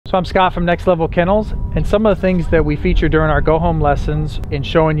So I'm Scott from Next Level Kennels, and some of the things that we feature during our go home lessons in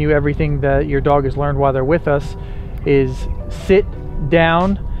showing you everything that your dog has learned while they're with us is sit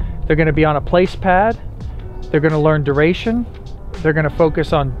down. They're going to be on a place pad. They're going to learn duration. They're going to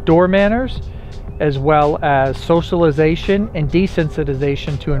focus on door manners, as well as socialization and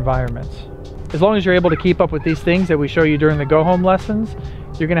desensitization to environments. As long as you're able to keep up with these things that we show you during the go home lessons,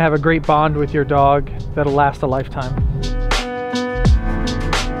 you're going to have a great bond with your dog that'll last a lifetime.